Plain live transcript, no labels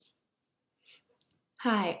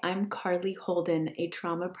Hi, I'm Carly Holden, a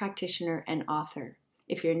trauma practitioner and author.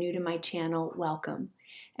 If you're new to my channel, welcome.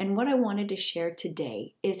 And what I wanted to share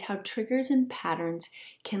today is how triggers and patterns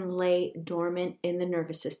can lay dormant in the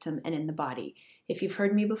nervous system and in the body. If you've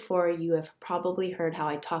heard me before, you have probably heard how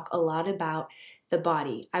I talk a lot about the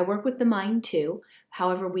body. I work with the mind too.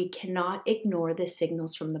 However, we cannot ignore the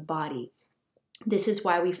signals from the body. This is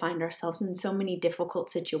why we find ourselves in so many difficult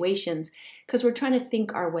situations, because we're trying to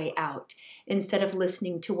think our way out instead of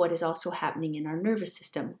listening to what is also happening in our nervous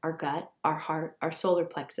system, our gut, our heart, our solar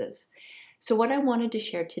plexus. So what I wanted to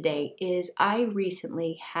share today is I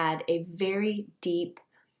recently had a very deep,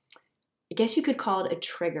 I guess you could call it a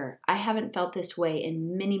trigger. I haven't felt this way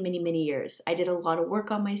in many, many, many years. I did a lot of work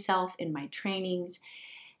on myself in my trainings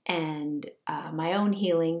and my own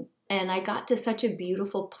healing. And I got to such a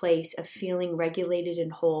beautiful place of feeling regulated and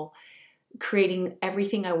whole, creating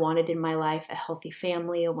everything I wanted in my life, a healthy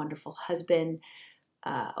family, a wonderful husband,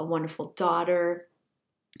 a wonderful daughter,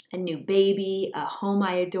 a new baby, a home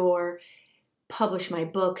I adore, published my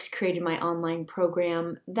books, created my online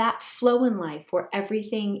program, that flow in life where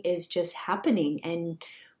everything is just happening and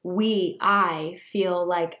I feel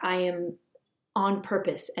like I am on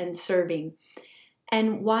purpose and serving.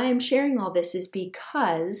 And why I'm sharing all this is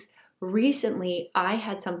because recently I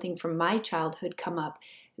had something from my childhood come up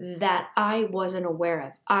that I wasn't aware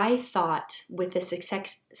of. I thought with the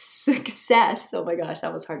success, oh my gosh,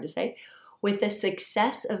 that was hard to say, with the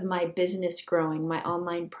success of my business growing, my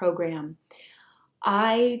online program,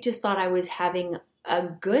 I just thought I was having a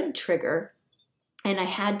good trigger and I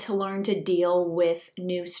had to learn to deal with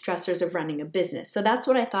new stressors of running a business. So that's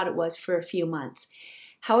what I thought it was for a few months.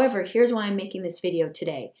 However, here's why I'm making this video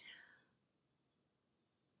today.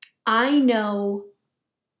 I know,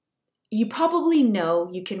 you probably know,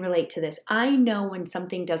 you can relate to this. I know when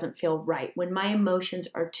something doesn't feel right, when my emotions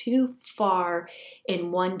are too far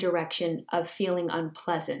in one direction of feeling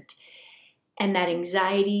unpleasant. And that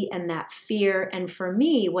anxiety and that fear, and for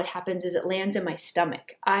me, what happens is it lands in my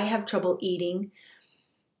stomach. I have trouble eating.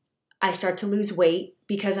 I start to lose weight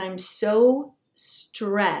because I'm so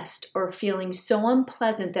stressed or feeling so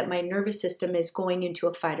unpleasant that my nervous system is going into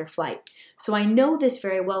a fight or flight. So I know this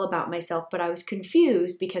very well about myself, but I was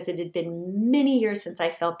confused because it had been many years since I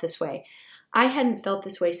felt this way. I hadn't felt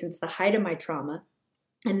this way since the height of my trauma,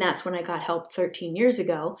 and that's when I got help 13 years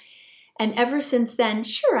ago. And ever since then,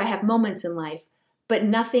 sure, I have moments in life, but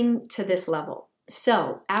nothing to this level.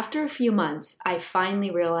 So after a few months, I finally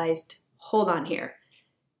realized, hold on here.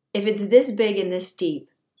 If it's this big and this deep,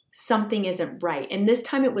 something isn't right. And this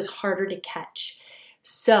time it was harder to catch.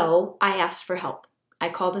 So I asked for help. I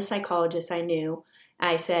called a psychologist I knew.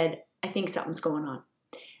 I said, I think something's going on.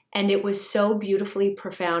 And it was so beautifully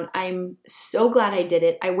profound. I'm so glad I did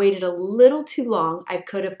it. I waited a little too long. I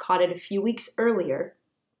could have caught it a few weeks earlier.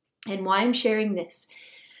 And why I'm sharing this,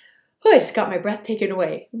 I just got my breath taken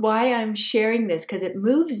away. Why I'm sharing this, because it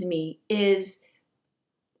moves me, is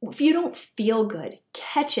if you don't feel good,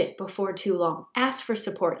 catch it before too long. Ask for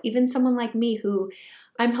support. Even someone like me who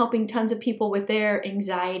I'm helping tons of people with their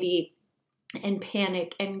anxiety and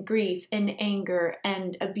panic and grief and anger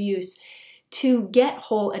and abuse to get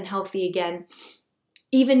whole and healthy again.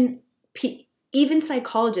 Even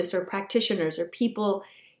psychologists or practitioners or people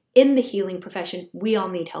in the healing profession, we all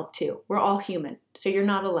need help too. We're all human, so you're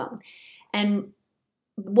not alone. And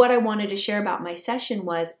what I wanted to share about my session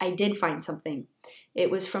was I did find something. It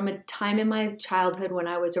was from a time in my childhood when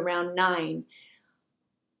I was around 9.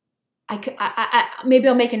 Maybe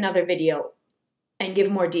I'll make another video and give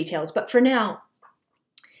more details. But for now,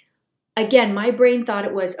 again, my brain thought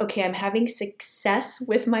it was, okay, I'm having success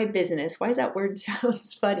with my business. Why does that word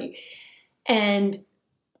sounds funny? And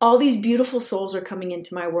all these beautiful souls are coming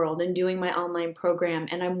into my world and doing my online program,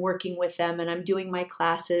 and I'm working with them and I'm doing my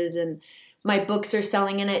classes and my books are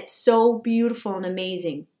selling, and it's so beautiful and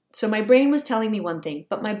amazing. So my brain was telling me one thing,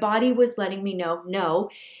 but my body was letting me know, no,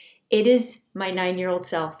 it is my 9-year-old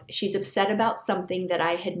self. She's upset about something that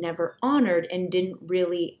I had never honored and didn't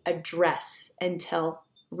really address until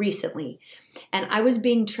recently. And I was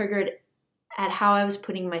being triggered at how I was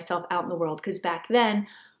putting myself out in the world, because back then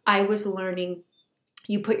I was learning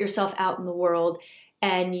you put yourself out in the world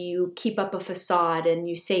and you keep up a facade and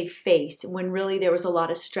you save face when really there was a lot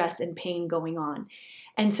of stress and pain going on.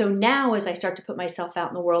 And so now as I start to put myself out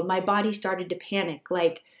in the world, my body started to panic,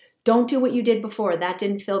 like, don't do what you did before. That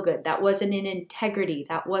didn't feel good. That wasn't in integrity.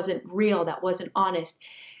 That wasn't real. That wasn't honest.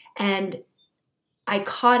 And I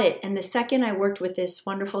caught it. And the second I worked with this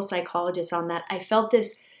wonderful psychologist on that, I felt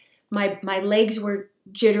this, my legs were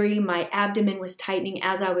jittery, my abdomen was tightening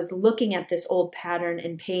as I was looking at this old pattern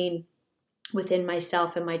and pain within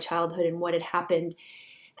myself and my childhood and what had happened.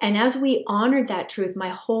 And as we honored that truth, my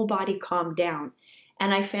whole body calmed down.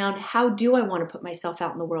 And I found, how do I want to put myself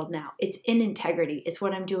out in the world now? It's in integrity. It's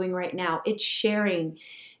what I'm doing right now. It's sharing.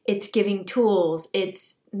 It's giving tools.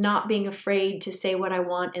 It's not being afraid to say what I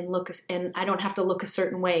want and I don't have to look a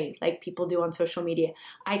certain way like people do on social media.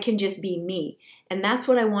 I can just be me. And that's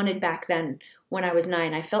what I wanted back then when I was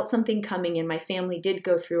 9. I felt something coming, and my family did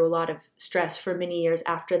go through a lot of stress for many years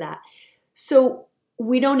after that. So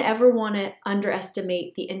we don't ever want to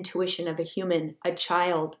underestimate the intuition of a human, a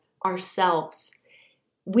child, ourselves.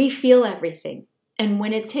 We feel everything. And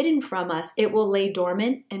when it's hidden from us, it will lay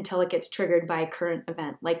dormant until it gets triggered by a current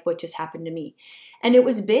event, like what just happened to me. And it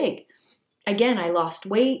was big. Again, I lost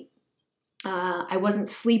weight. I wasn't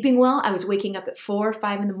sleeping well. I was waking up at 4 or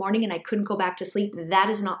 5 in the morning and I couldn't go back to sleep. That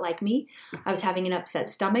is not like me. I was having an upset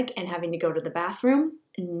stomach and having to go to the bathroom.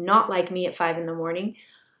 Not like me at 5 in the morning.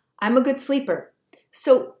 I'm a good sleeper.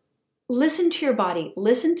 So listen to your body.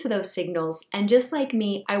 Listen to those signals. And just like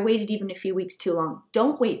me, I waited even a few weeks too long.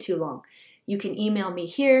 Don't wait too long. You can email me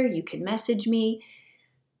here. You can message me.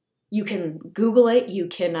 You can Google it. You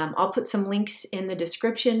can, I'll put some links in the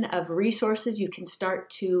description of resources. You can start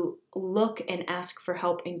to look and ask for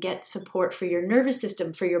help and get support for your nervous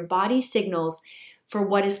system, for your body signals, for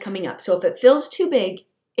what is coming up. So if it feels too big,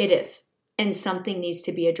 it is. And something needs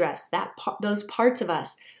to be addressed. Those parts of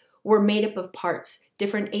us, we're made up of parts,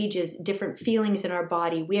 different ages, different feelings in our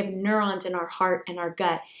body. We have neurons in our heart and our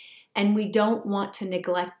gut. And we don't want to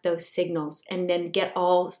neglect those signals and then get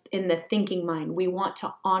all in the thinking mind. We want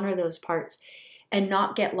to honor those parts and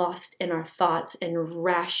not get lost in our thoughts and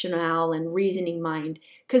rationale and reasoning mind,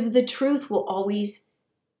 because the truth will always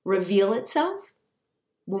reveal itself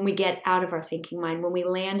when we get out of our thinking mind, when we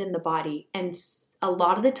land in the body. And a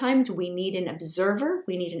lot of the times we need an observer,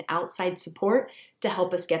 we need an outside support to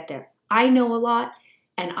help us get there. I know a lot,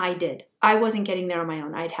 and I did. I wasn't getting there on my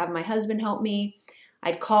own. I'd have my husband help me.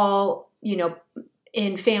 I'd call,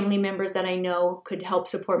 in family members that I know could help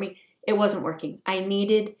support me. It wasn't working. I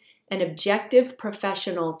needed an objective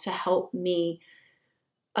professional to help me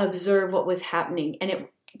observe what was happening. And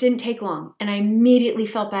it didn't take long. And I immediately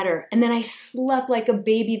felt better. And then I slept like a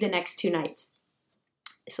baby the next 2 nights.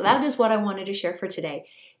 So that is what I wanted to share for today.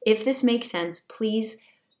 If this makes sense, please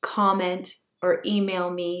comment or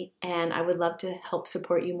email me, and I would love to help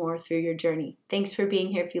support you more through your journey. Thanks for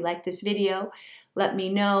being here. If you like this video, let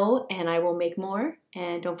me know and I will make more.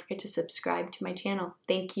 And don't forget to subscribe to my channel.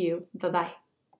 Thank you. Bye-bye.